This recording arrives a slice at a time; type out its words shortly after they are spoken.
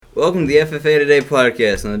Welcome to the FFA Today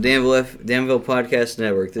Podcast on the Danville Podcast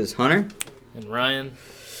Network. This is Hunter. And Ryan.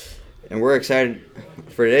 And we're excited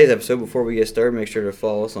for today's episode. Before we get started, make sure to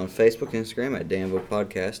follow us on Facebook and Instagram at Danville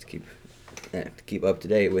Podcast to keep up to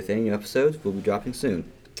date with any new episodes we'll be dropping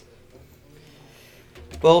soon.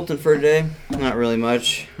 Bolton for today, not really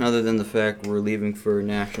much, other than the fact we're leaving for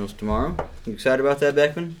Nationals tomorrow. You excited about that,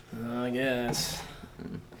 Beckman? I guess.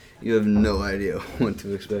 You have no idea what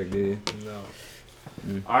to expect, do you? No.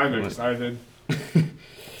 I'm excited.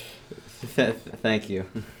 Thank you.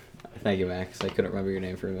 Thank you, Max. I couldn't remember your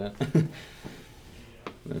name for a minute.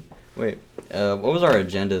 Wait, what was our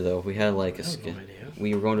agenda, though? We had like a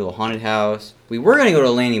we were going to a haunted house. We were going to go to a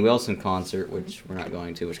Lainey Wilson concert, which we're not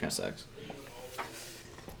going to, which kind of sucks.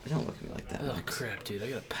 Don't look at me like that. Oh, Max. crap, dude. I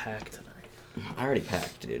got to pack tonight. I already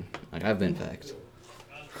packed, dude. Like, I've been packed.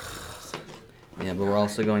 Yeah, but we're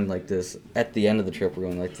also going like this. At the end of the trip, we're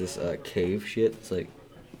going like this cave shit. It's like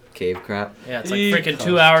cave crap. Yeah, it's like freaking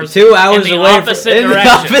 2 hours. 2 hours in the away opposite in direction. the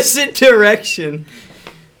opposite direction.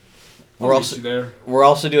 We're I'll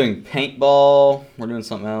also doing paintball. We're doing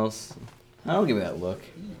something else. I don't give me that look.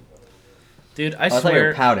 Dude, I thought you were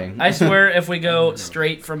swear. pouting. I swear, if we go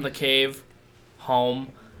straight from the cave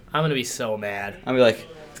home, I'm gonna be so mad. I'll be like,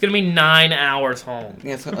 It's gonna be 9 hours home.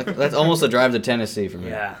 yeah, it's like, that's almost a drive to Tennessee for me.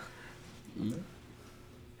 Yeah.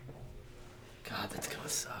 God, that's gonna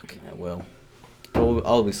suck. It will.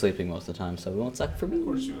 I'll be sleeping most of the time, so it won't suck for me. Of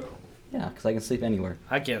course you will. Yeah, because I can sleep anywhere.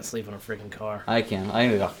 I can't sleep in a freaking car. I can. I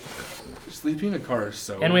can go. Sleeping in a car is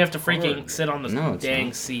so And we have to freaking hard. sit on the No, it's dang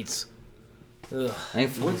not. seats. Ugh.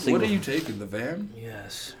 What are you taking, the van?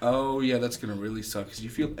 Yes. Oh, yeah, that's going to really suck because you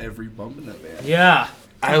feel every bump in that van. Yeah.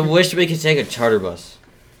 I wish we could take a charter bus.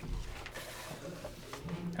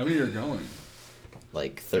 How many are going?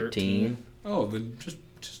 Like 13. Oh, then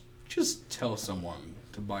just tell someone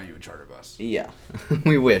to buy you a charter bus. Yeah,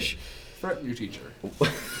 we wish. Threaten your teacher.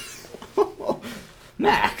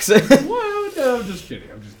 Max. Well, no, I'm just kidding.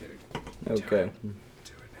 Okay. Do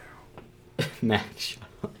it now. Max, shut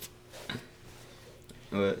up.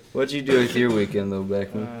 What'd you do with your weekend, though,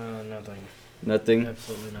 Beckman? Nothing. Nothing?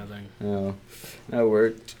 Absolutely nothing. No. I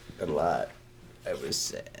worked a lot. I was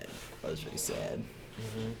sad. I was really sad.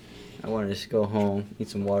 Mm-hmm. I wanted to just go home, eat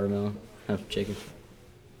some watermelon, have some chicken.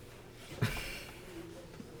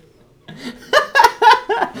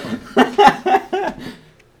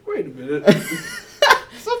 Wait a minute.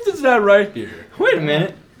 Something's not right here. Wait a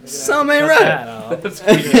minute. Something ain't Cut right. that out. That's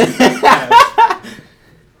weird.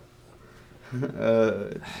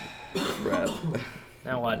 Crap.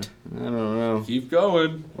 Now what? I don't know. Keep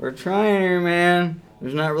going. We're trying here, man.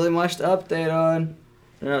 There's not really much to update on.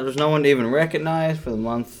 There's no one to even recognize for the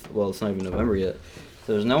month. Well, it's not even November yet.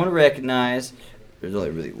 So there's no one to recognize. There's only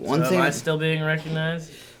really one thing. Am I still being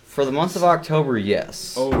recognized? For the month of October,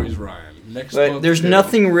 yes. Always Ryan. Next But month. there's too.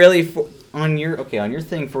 nothing really on your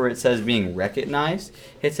thing for it says being recognized.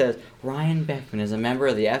 It says Ryan Beckman is a member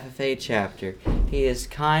of the FFA chapter. He is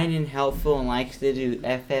kind and helpful and likes to do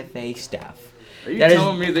FFA stuff. Are you that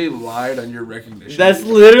telling me they lied on your recognition? That's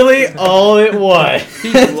literally all it was.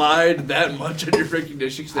 He lied that much on your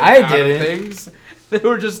recognition. I Out didn't. of things. They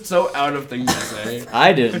were just so out of things to say.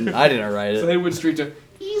 I didn't write So it. they went straight to,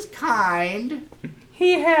 he's kind.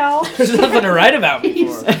 He helped. There's nothing to write about me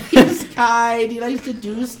for. He's kind. He likes to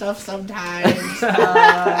do stuff sometimes.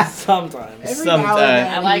 Sometimes. Every now and Sometimes.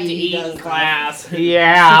 then I like to he eat does in that. class.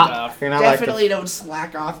 Yeah. Stuff. You're not like Definitely don't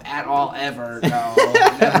slack off at all, ever. No,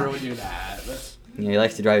 never would do that. Yeah, he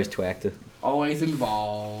likes to drive his twactor. Always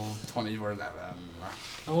involved, 24/7.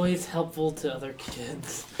 Always helpful to other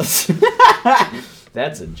kids.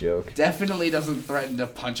 That's a joke. Definitely doesn't threaten to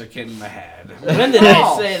punch a kid in the head. When did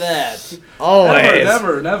I say that? Always.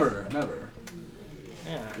 Never.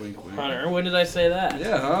 Yeah. Wink, wink. Hunter, when did I say that?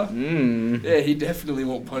 Yeah, huh? Mmm. Yeah, he definitely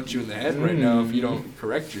won't punch you in the head right now if you don't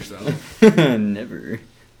correct yourself. Never.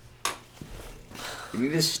 Give me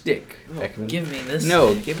this stick, Beckman. Give me this.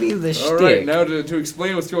 No, give me the All stick. right, now to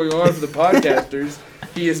explain what's going on for the podcasters,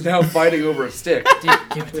 he is now fighting over a stick. Dude,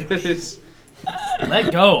 give it to It is. me.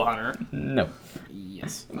 Let go, Hunter. No.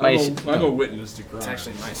 Yes. I'm a witness to crime. It's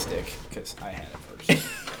actually my stick, because I had it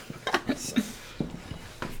first.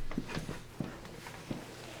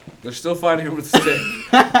 They're still fighting over the stick.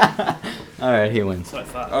 All right, he wins. That's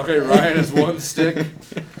what I thought. Okay, Ryan has one stick.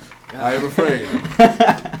 I am afraid.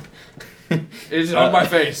 It is on my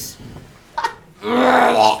face.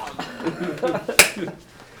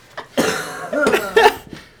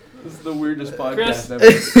 This is the weirdest podcast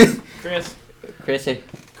ever. Chris.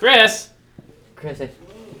 Chrissy.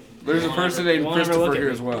 There's a person named Won't ever look Christopher at here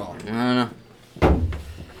me. as well. I don't know.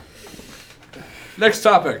 Next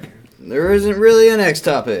topic. there isn't really a next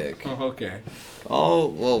topic. Oh, okay.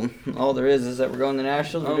 All there is that we're going to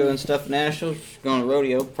nationals. We're doing stuff at nationals. Going to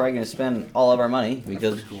rodeo. Probably going to spend all of our money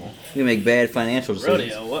because we make bad financial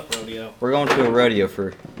decisions. Rodeo? What rodeo? We're going to a rodeo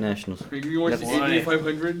for nationals. Are you going to Indy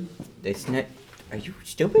 500? Are you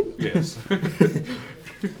stupid? Yes.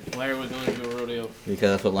 Why are we going to a rodeo?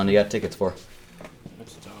 Because that's what Lundy got tickets for.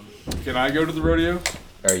 That's dumb. Can I go to the rodeo?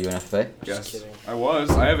 Are you an FFA? Yes. kidding. I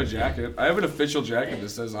was. I have a jacket. I have an official jacket that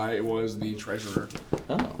says I was the treasurer.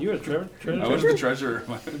 Oh. You were a treasurer? I was the treasurer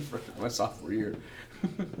my sophomore year.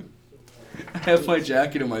 I have my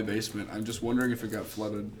jacket in my basement. I'm just wondering if it got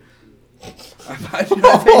flooded.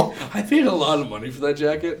 I paid a lot of money for that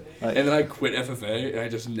jacket, and then I quit FFA, and I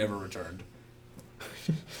just never returned.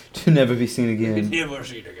 To never be seen again. Never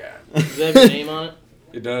seen again. Does it have your name on it?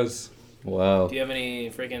 It does. Wow. Do you have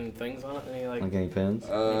any freaking things on it? Any Like any pins?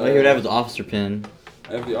 Uh, All you would have is officer pin.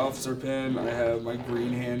 I have the officer pin. I have my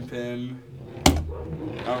green hand pin. I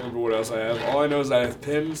don't remember what else I have. All I know is I have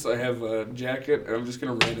pins. I have a jacket, and I'm just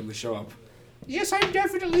gonna randomly show up. Yes, I'm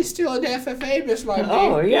definitely still an FFA, Miss Lundy.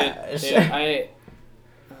 Oh yeah. Yeah,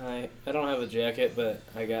 I don't have a jacket, but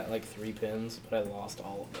I got like 3 pins, but I lost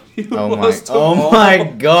all of them. Oh my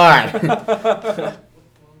god.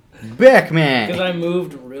 Beckman. Because I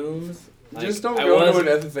moved rooms. Like, Just don't I go was-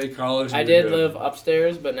 to an FFA college. I and did you're good. live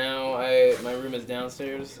upstairs, but now my room is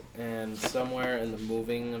downstairs, and somewhere in the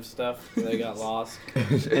moving of stuff, they got lost.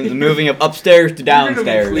 And moving up upstairs to You're gonna be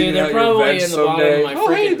downstairs. cleaning They're out your probably vents in the bottom someday. of my Oh,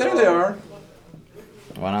 hey, freaking there they drawer. are.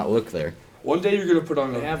 Why not look there? One day you're gonna put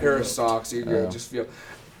on a They have pair of looked. socks, and you're gonna Oh. just feel.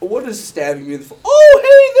 What is stabbing me in the foot? Oh,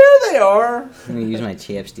 hey, there they are. I'm gonna use my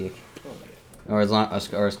chapstick. Oh my Or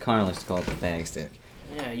as Connor likes to call it, the bag stick.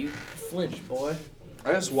 God. Yeah, you flinched, boy.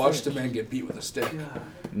 I just watched a man get beat with a stick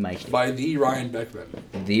My stick. by the Ryan Beckman.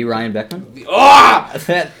 The Ryan Beckman?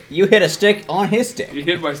 You hit a stick on his stick. He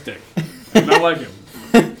hit my stick. Not like him.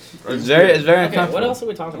 It's very Okay, uncomfortable. what else are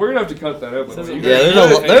we talking We're about? gonna have to cut that out. by the way.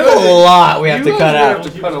 Yeah, there's a lot we have to cut out.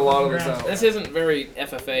 have to cut a lot of this out. This isn't very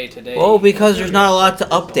FFA today. Well, because there's not a lot to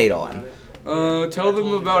update on. Tell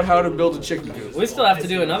them about how to build a chicken coop. We still have to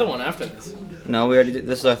do another one after this. No, we already did.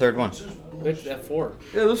 This is our third one. We have 4.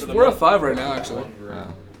 Yeah, we're at 5 right now, actually. Oh.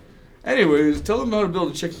 Anyways, tell them how to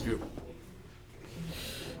build a chicken coop.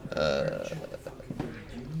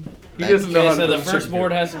 He doesn't know Okay, how to so build the a first chicken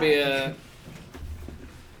board coop. has to be a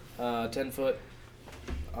 10-foot,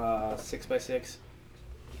 6x6.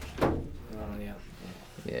 Yeah.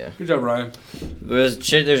 Yeah. Good job, Ryan. There's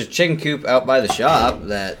a chicken coop out by the shop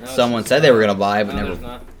that No, someone it's said they were gonna buy, but No, never. there's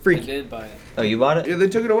not. freak. I did buy it. Oh, you bought it? Yeah, they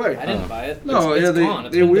took it away. I didn't Oh. buy it. No, it's yeah, they- gone.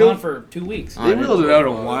 It's they been wheeled- gone for 2 weeks. Oh, They I wheeled didn't- it out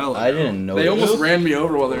a while ago. I didn't know. They almost ran me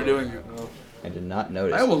over while they were doing it. I did not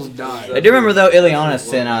notice. I almost died. I do remember though Ileana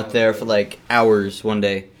sitting out there for like hours one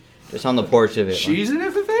day, just on the porch of it. She's an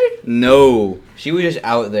FFA? No, she was just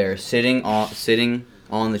out there sitting on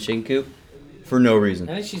the chicken coop for no reason.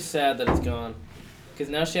 I think she's sad that it's gone, because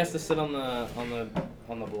now she has to sit on the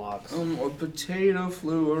blocks. A potato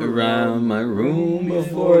flew Around my room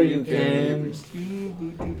before you came.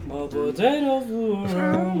 A potato flew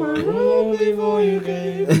around my room before you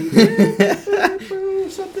came.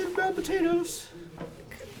 Something about potatoes.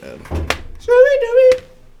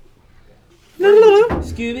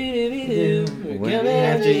 Scooby-Dooby-Doo, we're We're coming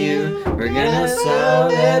after you. We're gonna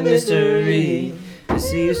solve that mystery. I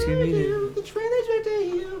see you, Scooby Doo. The train is right to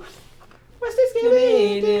you. What's the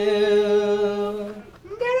Scooby-Doo.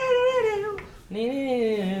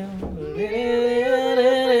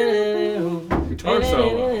 Guitar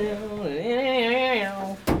solo.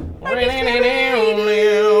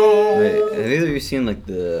 Have either of you seen like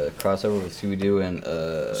the crossover with Scooby Doo and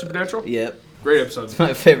Supernatural? Yep, Great episode. it's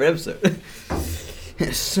my favorite episode.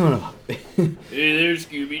 Son of a. Hey there,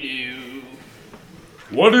 Scooby-Doo.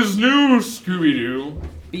 What is new, Scooby-Doo?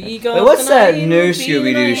 Wait, what's that new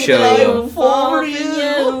Scooby-Doo show?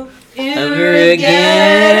 Ever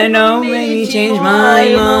again, don't make me change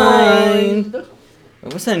my mind.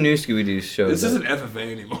 What's that new Scooby-Doo show? This though? isn't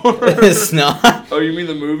FFA anymore. It's not. Oh, you mean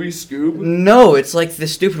the movie Scoob? No, it's like the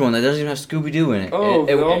stupid one that doesn't even have Scooby-Doo in it. Oh,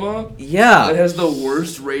 It- Velma? That yeah. has the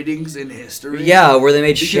worst ratings in history. Yeah, where they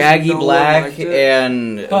made Because Shaggy no one black liked it.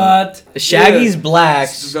 and But Shaggy's Yeah. black.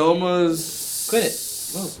 Velma's. Quit it.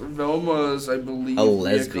 Velma's, I believe, A Mia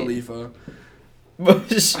lesbian. Khalifa.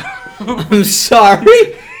 I'm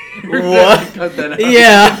sorry. We're gonna What? have to cut that out.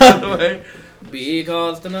 Yeah. By the way.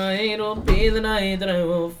 because tonight will be the night that I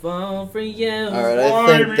will fall for you. Alright,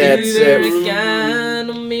 I think that's Either it. again,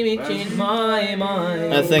 or maybe change my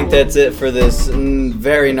mind. I think that's it for this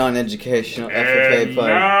very non-educational FFA And pod.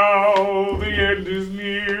 now the end is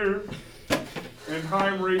near. And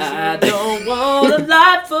I'm racing. I don't want want a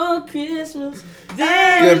lot for Christmas.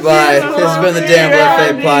 Goodbye. This has been the Damn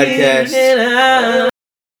FFA Podcast.